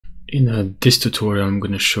In this tutorial, I'm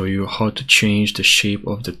going to show you how to change the shape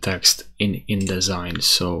of the text in InDesign.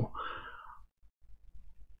 So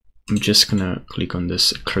I'm just going to click on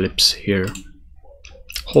this ellipse here,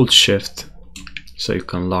 hold Shift so you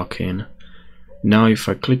can lock in. Now if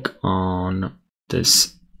I click on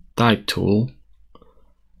this type tool,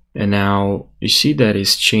 and now you see that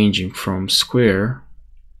it's changing from square,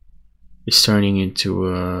 it's turning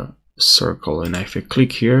into a circle, and if I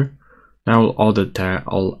click here, now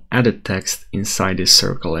I'll add a text inside this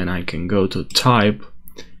circle, and I can go to type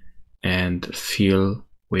and fill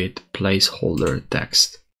with placeholder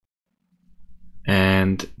text.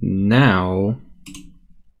 And now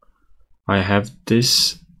I have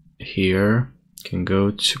this here, can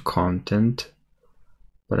go to content,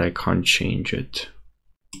 but I can't change it.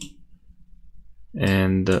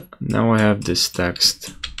 And now I have this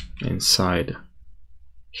text inside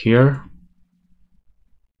here,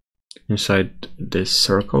 inside this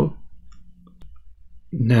circle.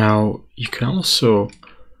 Now you can also,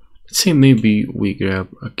 let's say maybe we grab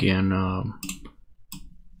again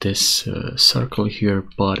this circle here,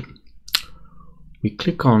 but we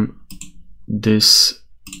click on this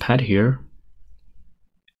pad here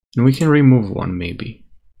and we can remove one maybe,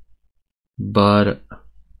 but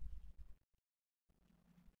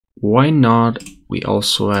why not we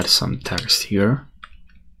also add some text here.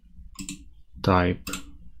 Type,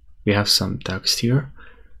 we have some text here.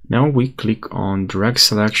 Now we click on drag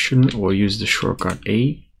selection or use the shortcut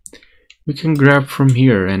A. We can grab from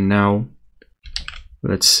here, and now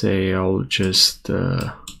let's say I'll just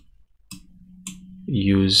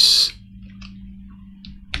use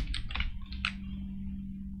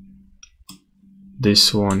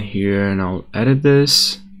this one here, and I'll edit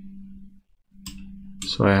this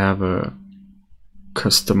so I have a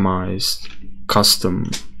custom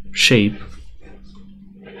shape.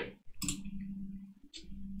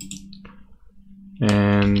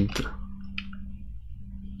 And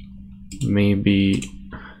maybe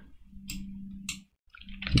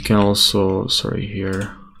you can also,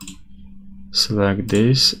 here, select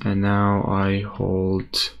this, and now I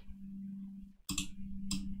hold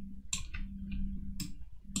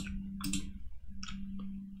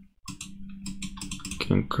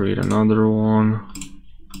can create another one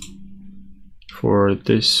for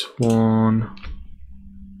this one.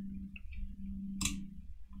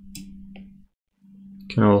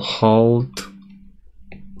 Can I'll hold,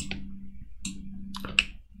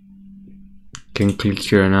 can click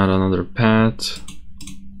here and add another path,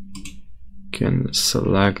 can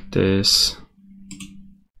select this,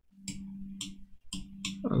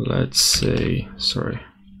 let's say,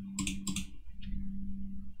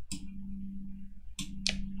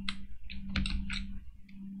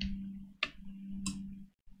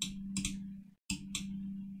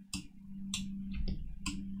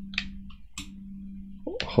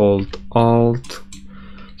 hold Alt,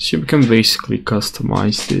 so you can basically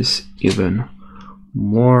customize this even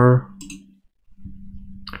more.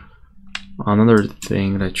 Another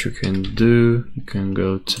thing that you can do, you can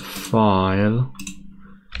go to File,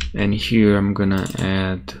 and here I'm gonna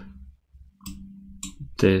add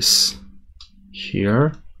this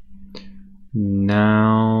here.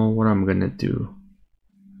 Now what I'm gonna do,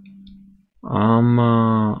 I'm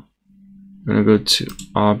gonna go to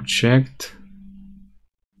Object,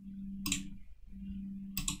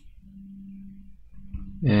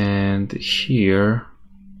 and here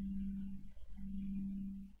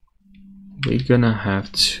we're gonna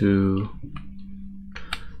have to,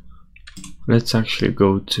 let's actually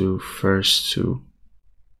go to first to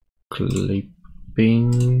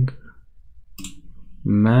clipping,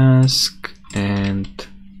 mask, and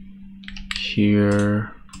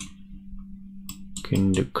here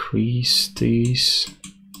can decrease these.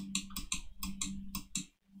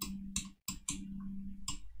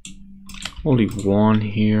 Only one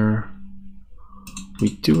here. We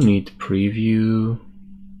do need preview.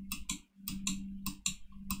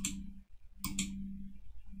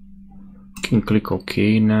 Can click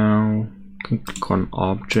OK now. Can click on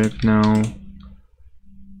Object now,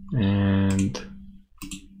 and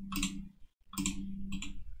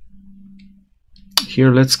here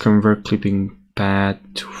let's convert clipping pad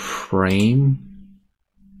to frame.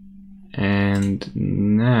 And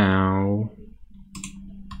now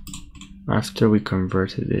after we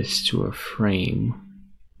converted this to a frame,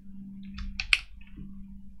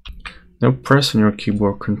 now press on your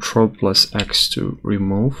keyboard Ctrl+X to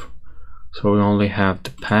remove. So we only have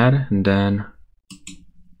the pad, and then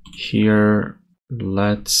here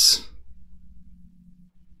let's,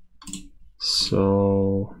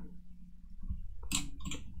 so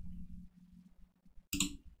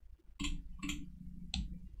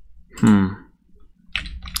I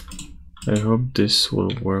hope this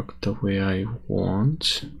will work the way I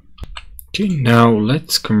want. Okay, now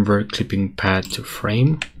let's convert clipping pad to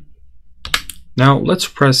frame. Now let's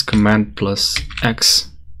press Command plus X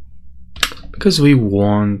because we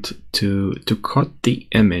want to cut the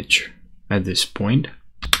image at this point.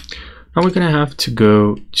 Now we're gonna have to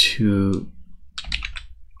go to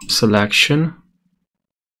Selection,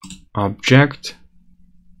 Object,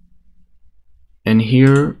 and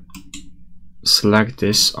here select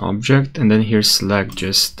this object, and then here select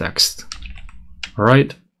just text.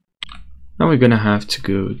 Alright, now we're gonna have to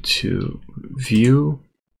go to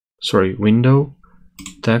Window,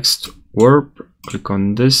 Text, Warp, click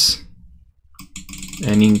on this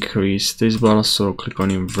and increase this, but also click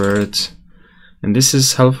on Invert. And this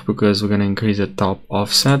is helpful because we're gonna increase the top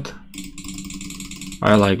offset.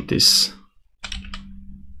 I like this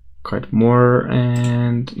quite more,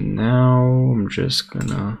 and now I'm just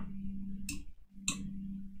gonna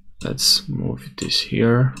let's move this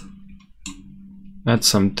here, add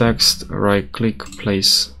some text, right click,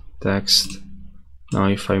 place text. Now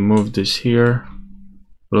if I move this here,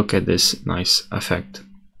 look at this nice effect.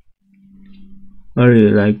 I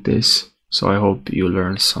really like this, so I hope you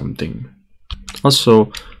learned something.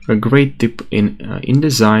 Also, a great tip in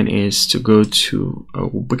InDesign is to go to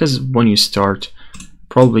because when you start,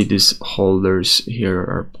 probably these holders here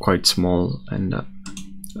are quite small, and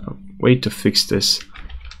way to fix this,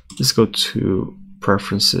 let's go to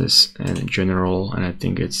Preferences and General, and I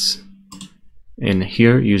think it's in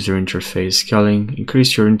here, User Interface Scaling.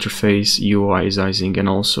 Increase your interface UI sizing, and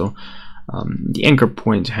also the anchor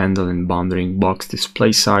point handle and bounding box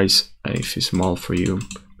display size. If it's small for you,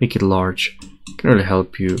 make it large. It can really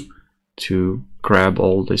help you to grab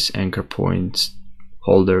all these anchor points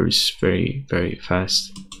holders very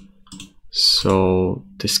fast. So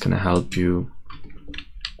this can help you.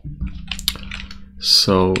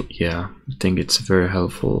 So yeah, I think it's a very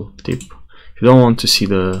helpful tip. If you don't want to see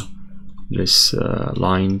this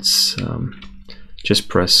lines, just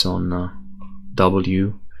press on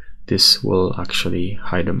W. This will actually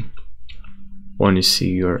hide them when you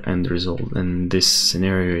see your end result. In this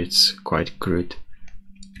scenario, it's quite good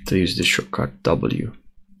to use the shortcut W.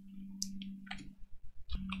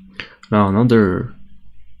 Now another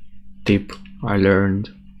tip I learned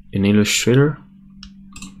in Illustrator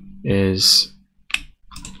is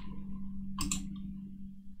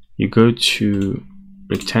you go to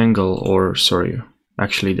rectangle, or sorry,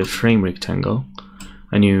 actually the frame rectangle,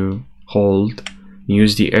 and you hold,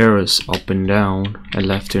 use the arrows up and down and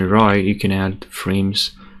left and right. You can add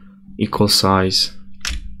frames equal size.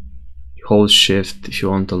 You hold shift if you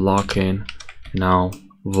want to lock in. Now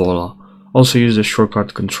voila. Also use the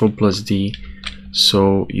shortcut Control plus D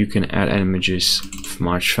so you can add images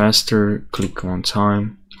much faster. Click one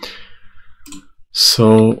time.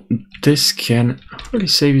 So this can really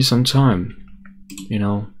save you some time, you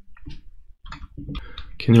know,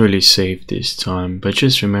 can really save this time. But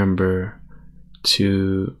just remember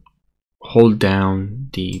to hold down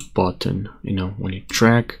the button, you know, when you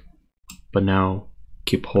drag, but now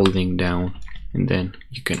keep holding down and then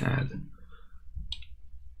you can add.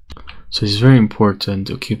 So it's very important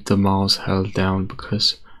to keep the mouse held down,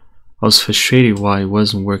 because I was frustrated why it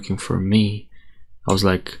wasn't working for me. I was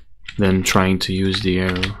like then trying to use the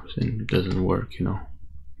arrows and it doesn't work, you know.